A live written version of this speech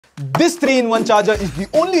This 3-in-1 charger is the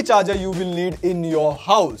only charger you will need in your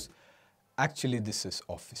house. Actually, this is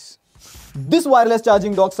office. This wireless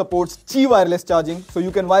charging dock supports Qi wireless charging, so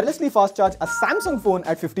you can wirelessly fast charge a Samsung phone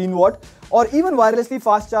at 15 watt or even wirelessly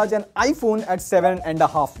fast charge an iPhone at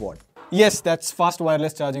 7.5 watt. Yes, that's fast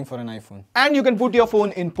wireless charging for an iPhone. And you can put your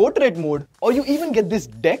phone in portrait mode, or you even get this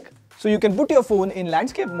deck, so you can put your phone in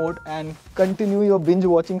landscape mode and continue your binge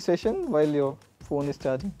watching session while your phone is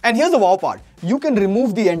charging. And here's the wow part. You can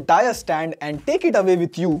remove the entire stand and take it away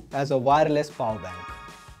with you as a wireless power bank.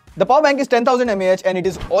 The power bank is 10,000 mAh and it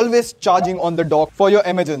is always charging on the dock for your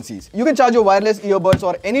emergencies. You can charge your wireless earbuds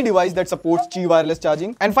or any device that supports Qi wireless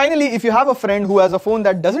charging. And finally, if you have a friend who has a phone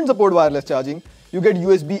that doesn't support wireless charging, you get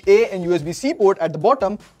USB-A and USB-C port at the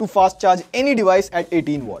bottom to fast charge any device at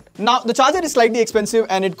 18 watt. Now, the charger is slightly expensive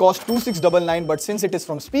and it costs 2,699, but since it is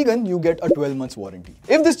from Spigen, you get a 12 months warranty.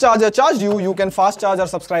 If this charger charged you, you can fast charge our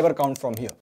subscriber count from here.